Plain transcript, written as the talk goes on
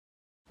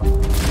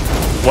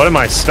What am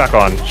I stuck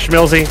on?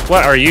 Schmilzy,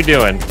 what are you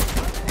doing?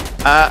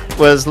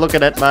 Was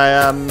looking at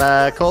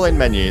my call-in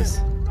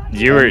menus.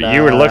 You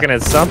were looking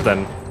at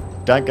something.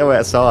 Don't go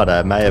outside.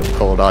 I may have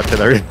called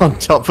artillery on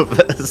top of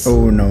us.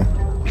 Oh no.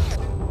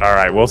 All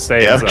right, we'll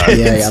stay inside.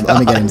 Okay. Yeah, let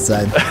me get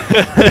inside.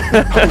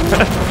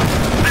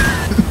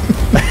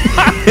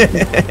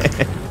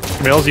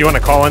 Mills, you want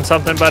to call in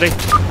something, buddy?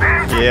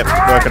 Yep,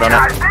 working on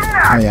it.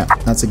 Oh yeah,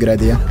 that's a good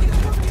idea.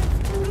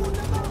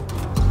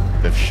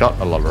 They've shot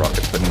a lot of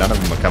rockets, but none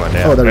of them are coming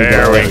out. Oh,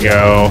 There we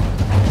go.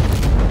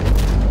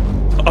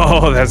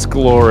 Oh, that's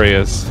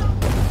glorious.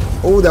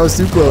 Oh, that was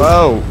too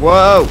close.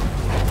 Whoa!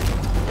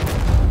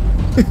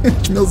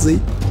 Schmilzy.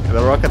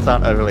 The rockets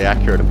aren't overly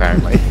accurate,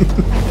 apparently.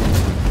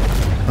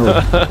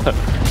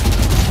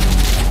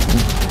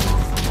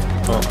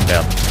 Oh,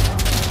 down.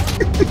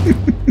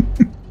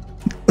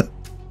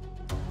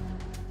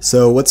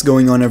 So what's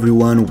going on,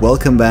 everyone?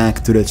 Welcome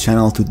back to the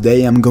channel.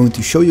 Today I'm going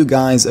to show you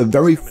guys a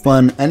very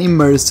fun and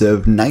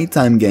immersive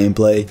nighttime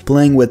gameplay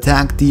playing with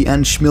Tacti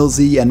and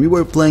Schmilzy, and we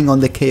were playing on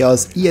the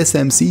Chaos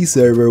ESMC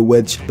server,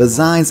 which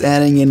besides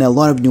adding in a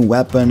lot of new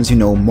weapons, you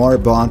know, more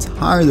bots,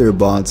 harder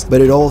bots,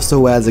 but it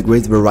also has a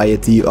great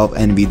variety of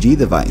NVG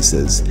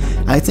devices.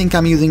 I think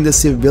I'm using the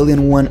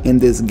civilian one in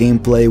this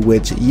gameplay,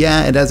 which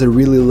yeah, it has a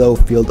really low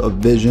field of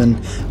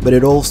vision, but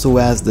it also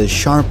has the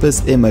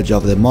sharpest image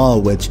of them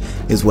all, which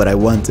is what I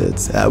wanted.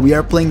 We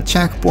are playing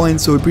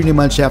checkpoints, so we pretty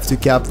much have to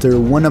capture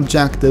one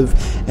objective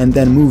and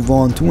then move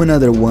on to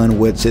another one,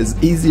 which is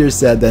easier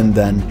said than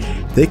done,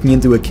 taking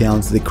into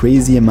account the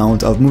crazy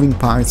amount of moving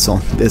parts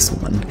on this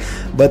one.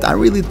 But I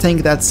really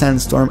think that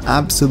Sandstorm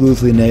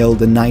absolutely nailed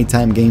the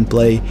nighttime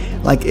gameplay.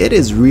 Like, it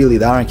is really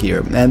dark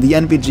here, and the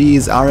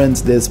NVGs aren't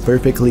this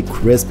perfectly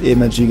crisp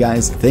image you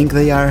guys think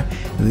they are.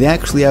 They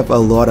actually have a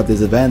lot of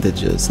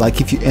disadvantages.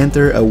 Like, if you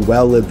enter a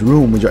well-lit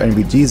room with your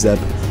NVGs up,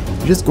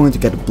 you're just going to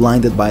get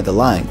blinded by the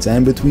lights,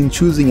 and between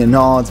choosing a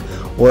nod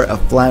or a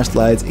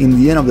flashlight, in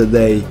the end of the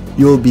day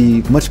you'll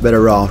be much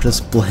better off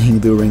just playing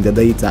during the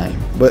daytime.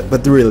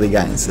 But really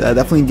guys,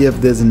 definitely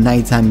give these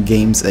nighttime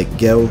games a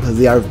go.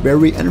 They are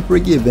very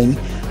unforgiving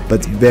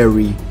but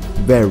very,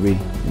 very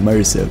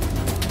immersive.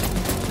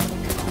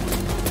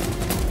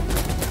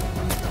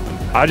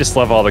 I just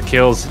love all the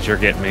kills that you're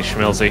getting me,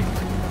 Schmilzy.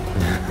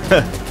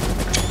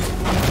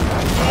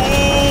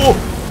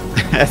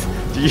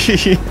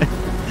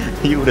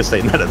 You would have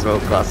seen that as well,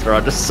 Cluster.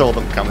 I just saw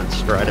them coming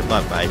straight at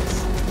my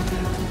face.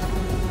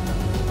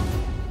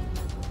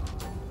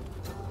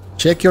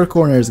 Check your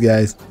corners,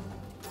 guys.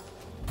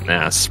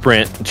 Nah,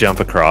 sprint,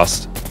 jump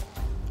across.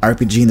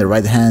 RPG in the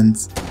right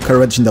hand,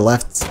 courage in the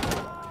left.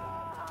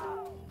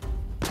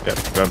 Yep,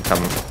 I'm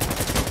coming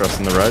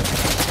crossing the road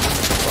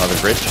by the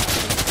bridge.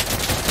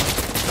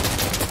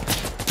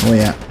 Oh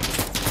yeah.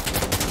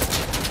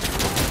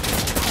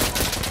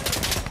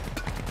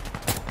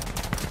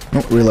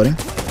 Oh, reloading.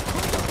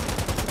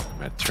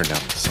 I turned down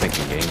the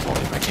stinking game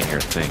volume. I can't hear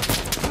a thing.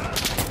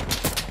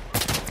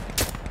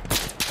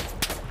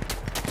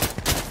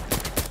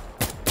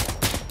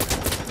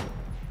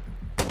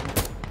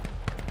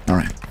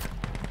 Alright.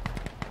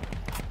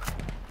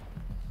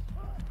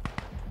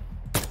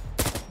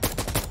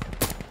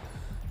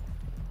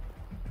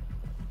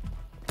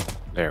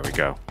 There we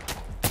go.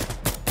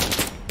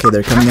 Okay,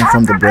 they're coming in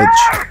from the bridge.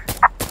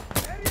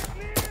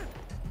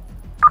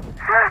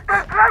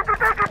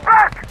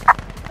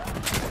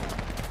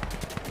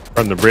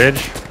 From the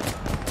bridge?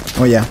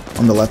 Oh yeah,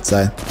 on the left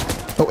side.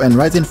 Oh, and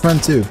right in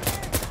front too.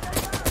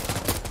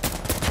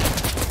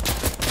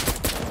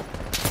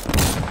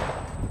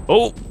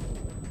 Oh!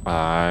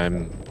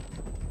 I'm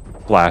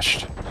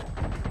flashed.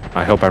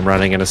 I hope I'm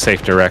running in a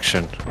safe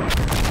direction.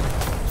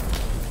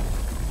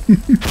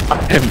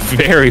 I am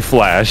very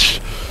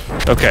flashed.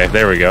 Okay,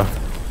 there we go.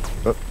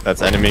 Oh,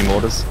 that's enemy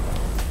mortars.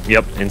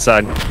 Yep,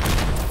 inside.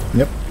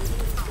 Yep.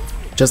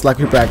 Just like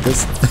we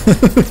practiced.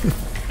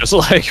 Just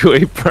like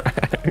we practiced.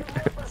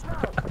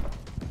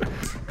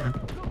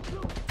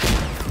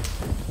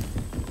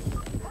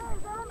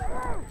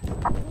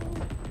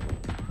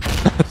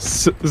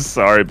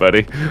 Sorry,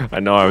 buddy. I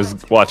know I was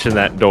watching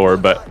that door,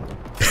 but...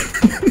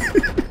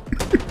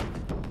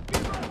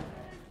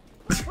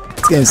 This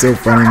game's so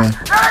funny, man.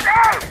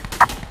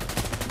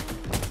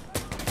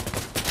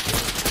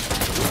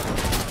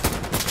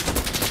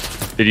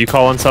 Did you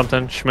call on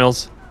something,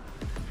 Schmilz?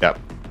 Yep.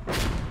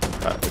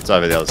 It's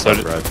over the other side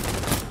of the road.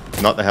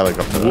 Not the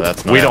helicopter, though.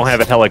 That's not We don't ours.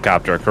 have a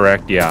helicopter,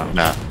 correct? Yeah.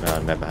 No,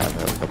 never have a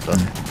helicopter.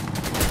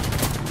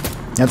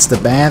 That's the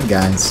bad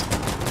guys.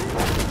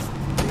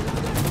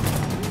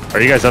 Are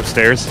you guys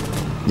upstairs?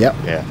 Yep.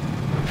 Yeah.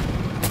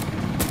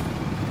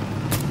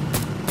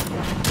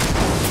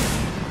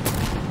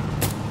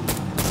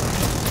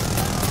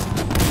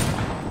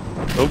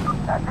 Oh.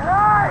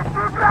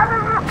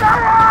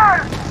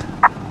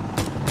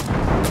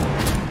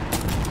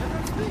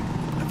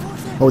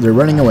 Oh, they're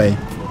running away.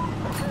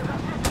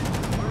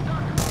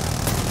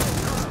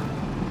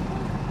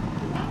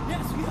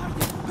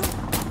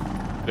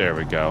 There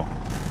we go.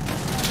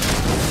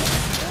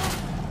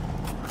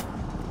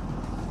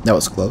 That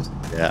was close.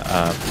 Yeah,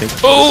 I think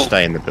we'll just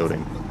stay in the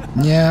building.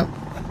 Yeah,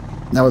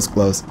 that was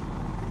close.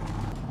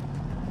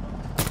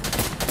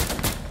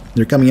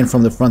 They're coming in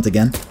from the front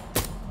again.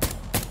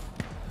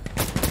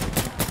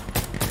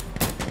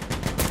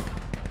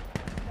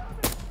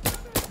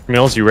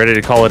 Mills, you ready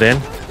to call it in?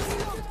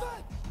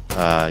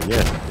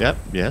 Yeah, yep,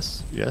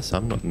 yes,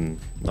 I'm not in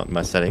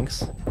my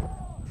settings.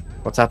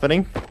 What's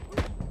happening?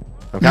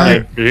 I'm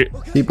coming.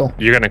 People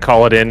You're gonna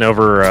call it in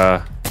over,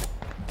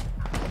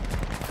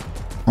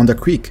 on the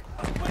creek.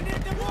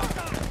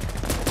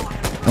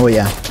 Oh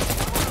yeah.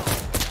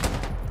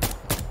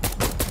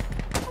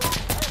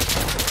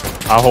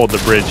 I'll hold the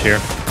bridge here.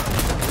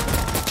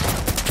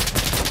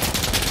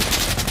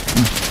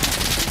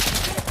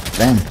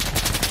 Damn.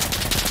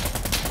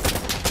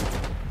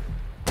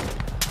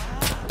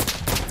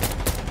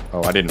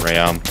 Oh, I didn't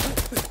rearm.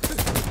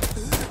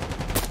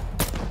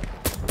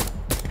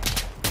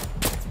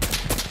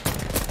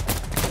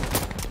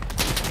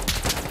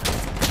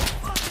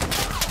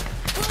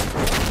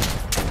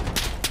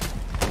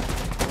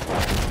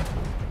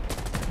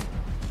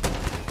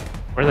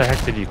 Where the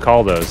heck did you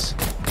call those?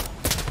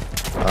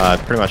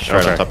 Pretty much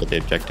straight on top of the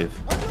objective.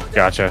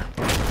 Gotcha.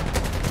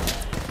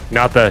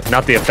 Not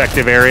the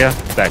effective area,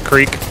 that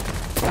creek.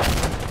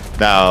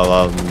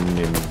 No,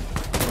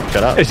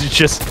 shut up. It's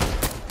just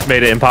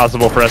made it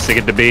impossible for us to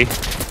get to B.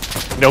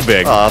 No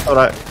big. Oh, I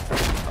thought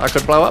I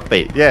could blow up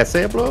B. Yeah,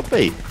 see, I blew up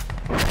B.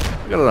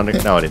 Got it under.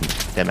 No, I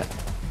didn't. Damn it.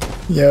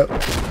 Yep.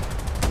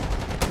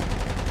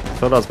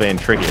 Thought I was being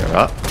trickier,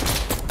 right?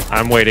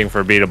 I'm waiting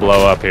for B to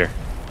blow up here.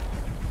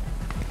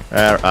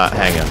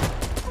 Hang on.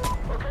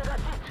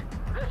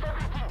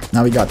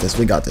 Now we got this.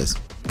 We got this.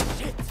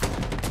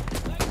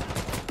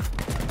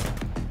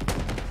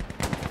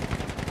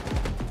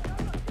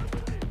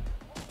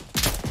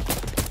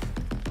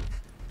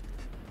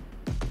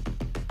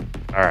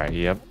 All right.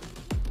 Yep.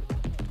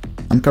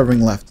 I'm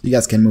covering left. You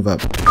guys can move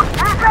up.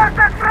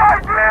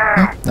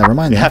 Oh, never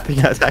mind. Yeah, That.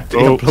 you guys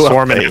actually Oh, blew up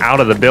swarming B. out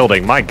of the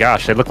building. My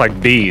gosh, they look like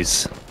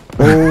bees.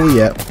 Oh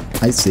yeah,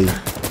 I see.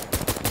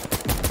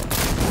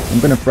 I'm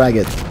gonna frag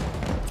it.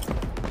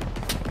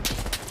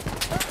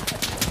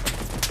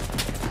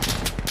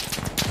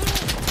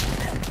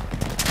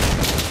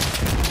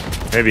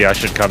 Maybe I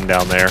should come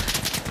down there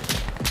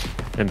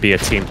and be a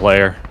team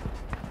player.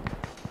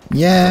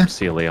 Yeah.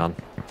 See you, Leon.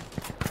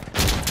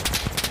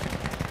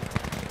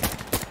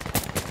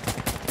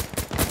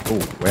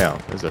 Oh, wow.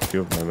 There's a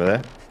few of them over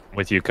there.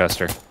 With you,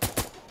 Custer.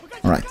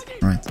 All right.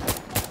 All right.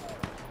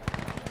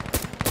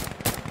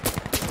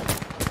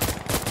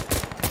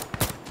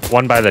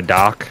 One by the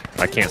dock.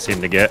 I can't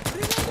seem to get.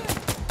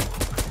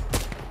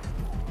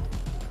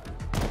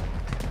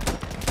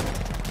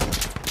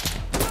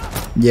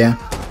 Yeah.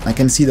 I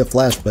can see the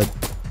flash, but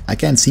I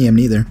can't see him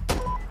neither.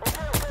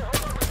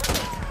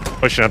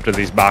 Pushing up to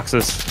these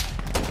boxes.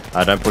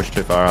 I don't push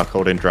too far. I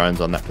called in drones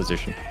on that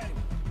position.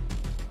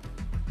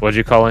 What'd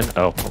you call in?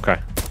 Oh, okay.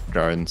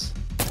 Drones.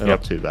 They're Yep.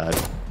 not too bad.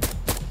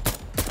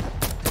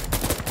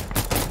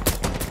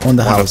 On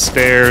the One house.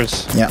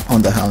 upstairs. Yeah,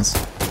 on the house.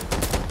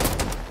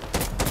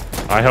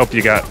 I hope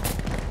you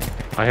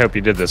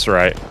did this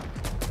right.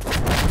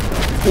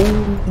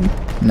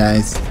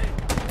 Nice.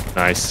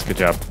 Nice. Good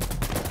job.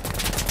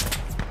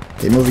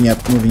 Okay, moving up,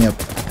 moving up.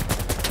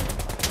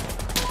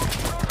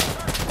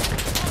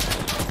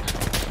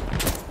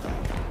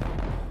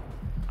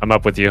 I'm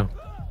up with you.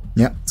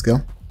 Yeah, let's go.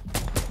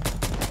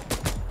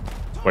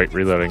 Wait,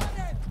 reloading.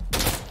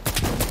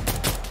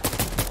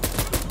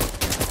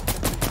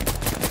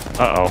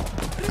 Uh-oh.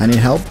 I need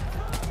help.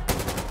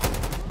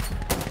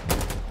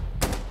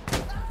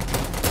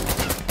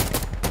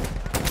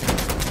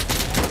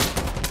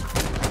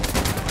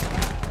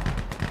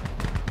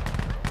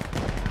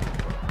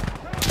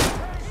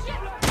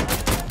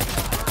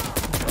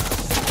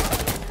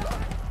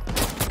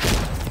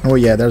 Oh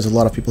yeah, there's a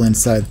lot of people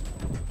inside.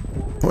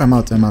 Oh, I'm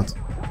out, I'm out.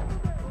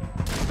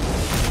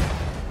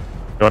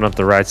 Going up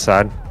the right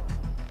side.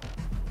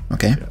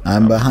 Okay,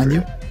 I'm behind you.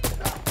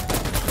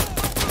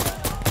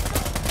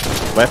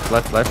 Left,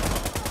 left,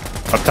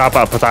 left.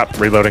 Up top,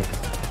 reloading.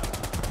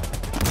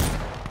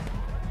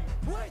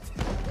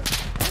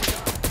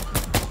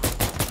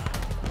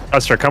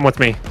 Custer, come with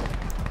me.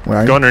 Where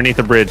are Go you? underneath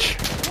the bridge.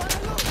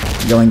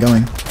 Going.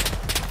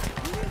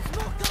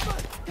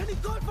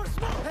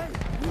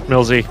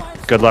 Millsy,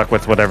 good luck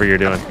with whatever you're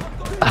doing.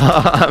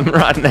 I'm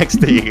right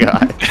next to you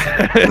guys.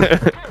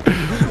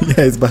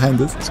 Yeah, it's behind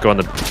us. Let's go on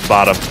the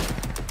bottom.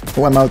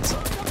 Oh, I'm out.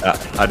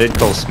 I did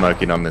call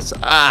smoking on this.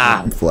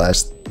 Ah! I'm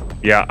flashed.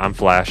 Yeah, I'm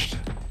flashed.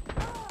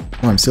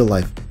 Oh, I'm still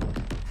alive.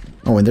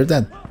 Oh, and they're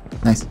dead.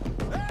 Nice.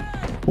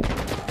 Oh,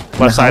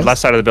 Left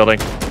side of the building.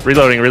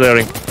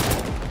 Reloading.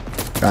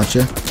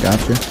 Gotcha.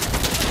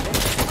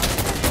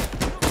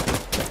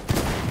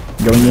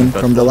 Going in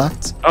from the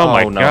left. Oh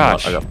my no,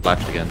 gosh. I got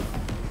flashed again.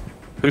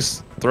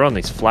 Who's throwing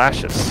these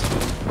flashes?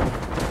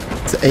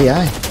 It's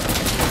AI.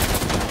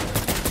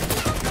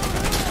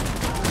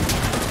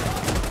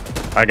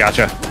 I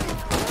gotcha.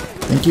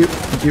 Thank you.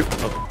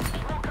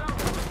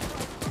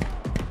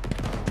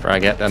 Try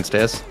and get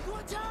downstairs.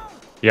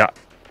 Yeah.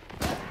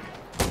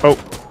 Oh.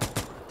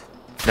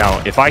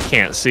 Now, if I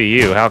can't see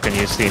you, how can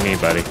you see me,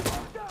 buddy?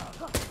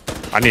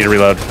 I need to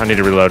reload. I need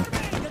to reload.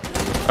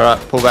 Alright,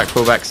 pull back,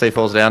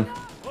 C4's down.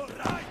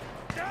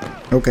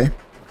 Okay.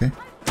 Okay.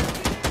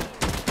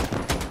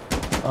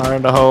 Fire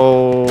in the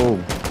hole.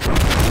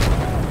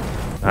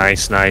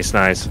 Nice, nice,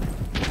 nice.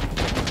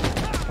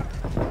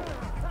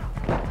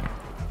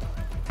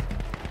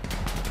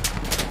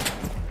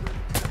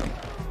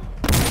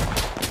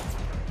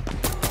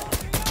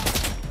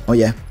 Oh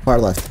yeah, far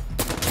left.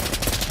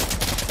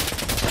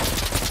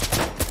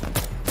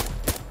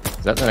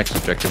 Is that the next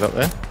objective up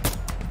there?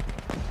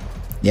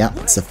 Yeah,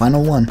 it's the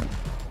final one.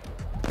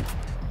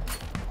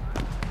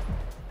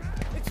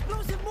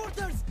 Explosive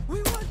mortars!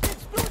 We want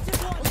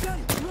explosive ones! Okay,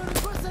 you are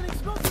requesting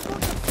explosive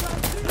mortars.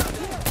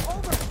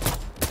 Over.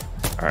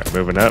 Alright,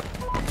 moving up.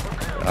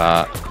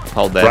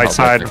 Hold there. Right hold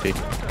side. There, Ricky.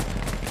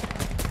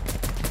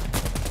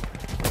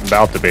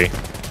 About to be.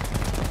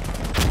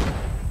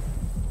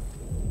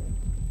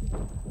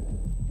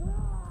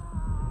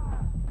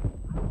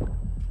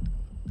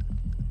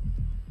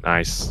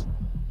 Nice.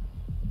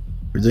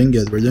 We're doing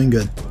good, we're doing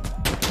good.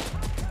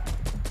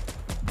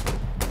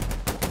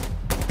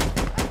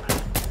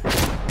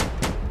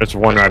 There's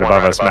one right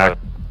above us, Mac.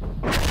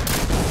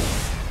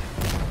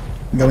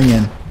 Going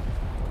in.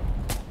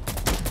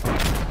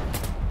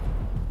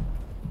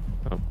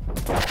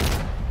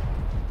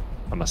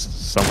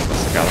 Someone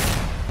must have got him.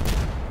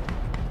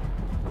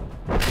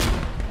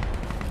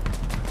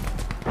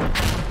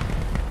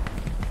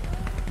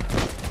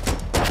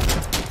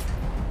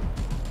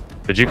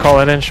 Did you call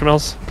it in,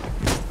 Schmills?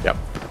 Yep.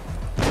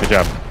 Good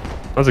job.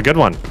 That was a good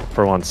one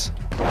for once.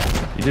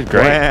 You did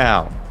great.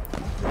 Wow.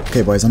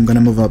 Okay, boys, I'm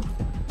gonna move up.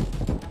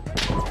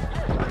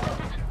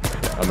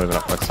 I'm moving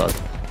up next side.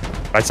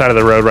 Right side of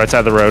the road, right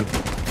side of the road.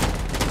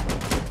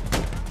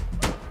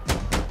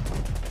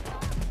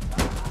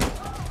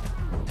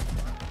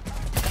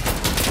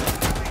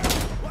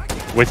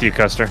 With you,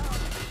 Custer.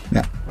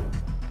 Yeah.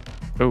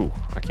 Ooh,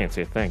 I can't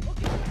see a thing.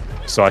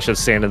 So I should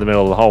stand in the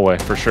middle of the hallway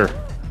for sure.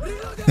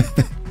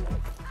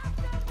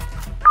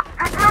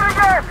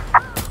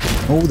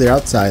 Oh, they're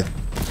outside.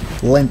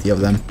 Plenty of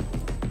them.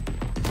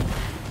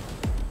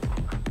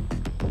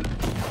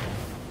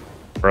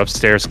 We're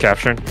upstairs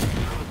capturing.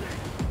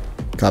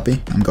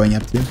 Copy. I'm going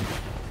up too.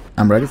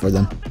 I'm ready for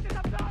them.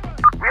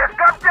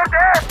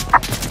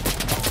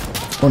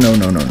 Oh no,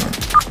 no, no, no.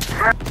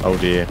 Oh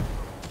dear.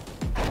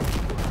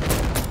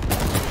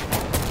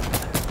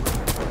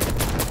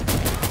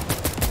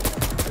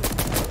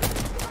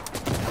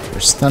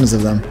 There's tons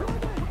of them.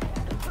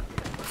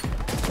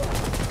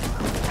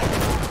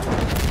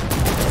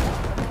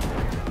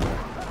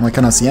 Oh, I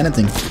cannot see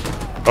anything.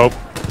 Oh,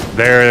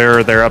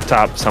 they're up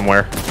top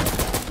somewhere.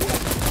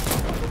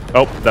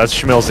 Oh, that's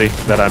Schmilzy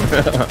that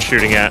I'm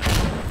shooting at.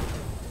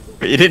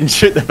 But you didn't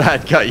shoot the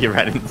bad guy you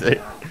ran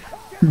into.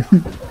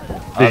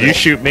 Did you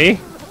shoot me?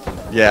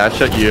 Yeah, I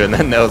shot you, and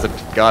then there was a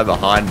guy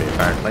behind me,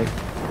 apparently.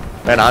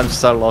 Man, I'm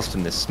so lost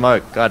in this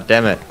smoke. God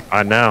damn it.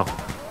 I know.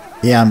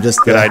 Yeah, I'm just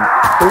Good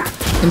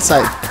oh,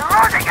 inside.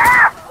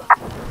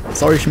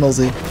 Sorry,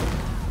 Schmilzy.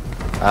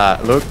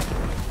 Look.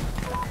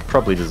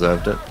 Probably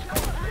deserved it.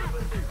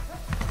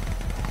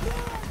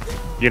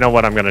 You know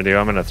what I'm gonna do?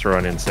 I'm gonna throw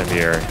an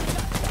incendiary.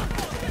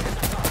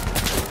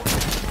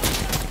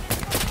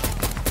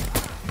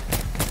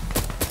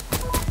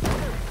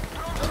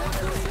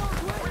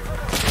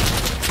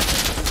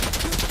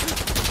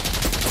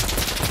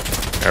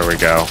 There we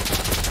go.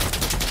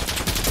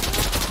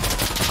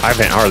 I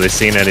haven't hardly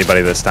seen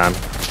anybody this time.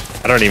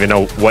 I don't even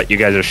know what you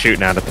guys are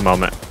shooting at the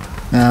moment.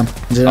 General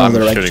I'm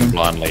direction. shooting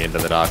blindly into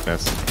the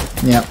darkness.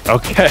 Yeah.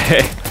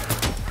 Okay.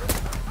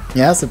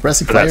 Yeah,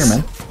 suppressive For fire, that-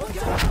 man.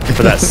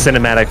 For that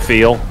cinematic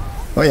feel.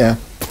 Oh yeah.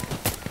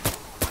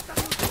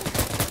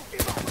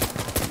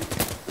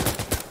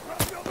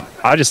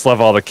 I just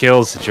love all the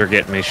kills that you're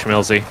getting me,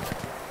 Schmilzy.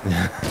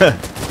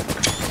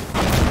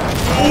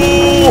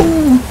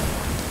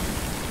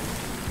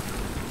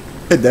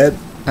 I'm dead.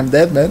 I'm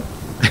dead, man.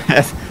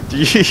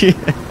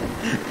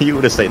 You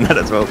would have seen that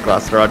as well,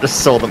 Cluster. I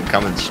just saw them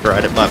coming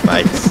straight at my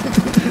face.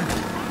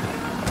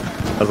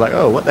 I was like,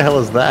 oh, what the hell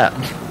is that?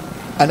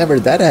 I never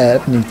that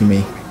happening to me.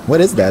 What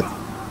is that?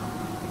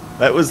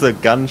 That was the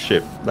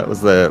gunship. That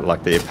was the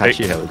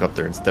Apache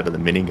helicopter instead of the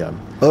minigun.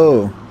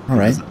 Oh,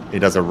 alright. He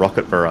does a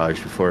rocket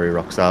barrage before he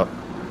rocks up.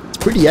 It's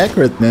pretty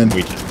accurate, man.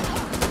 We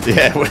just,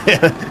 yeah,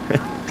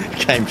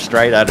 came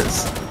straight at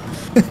us.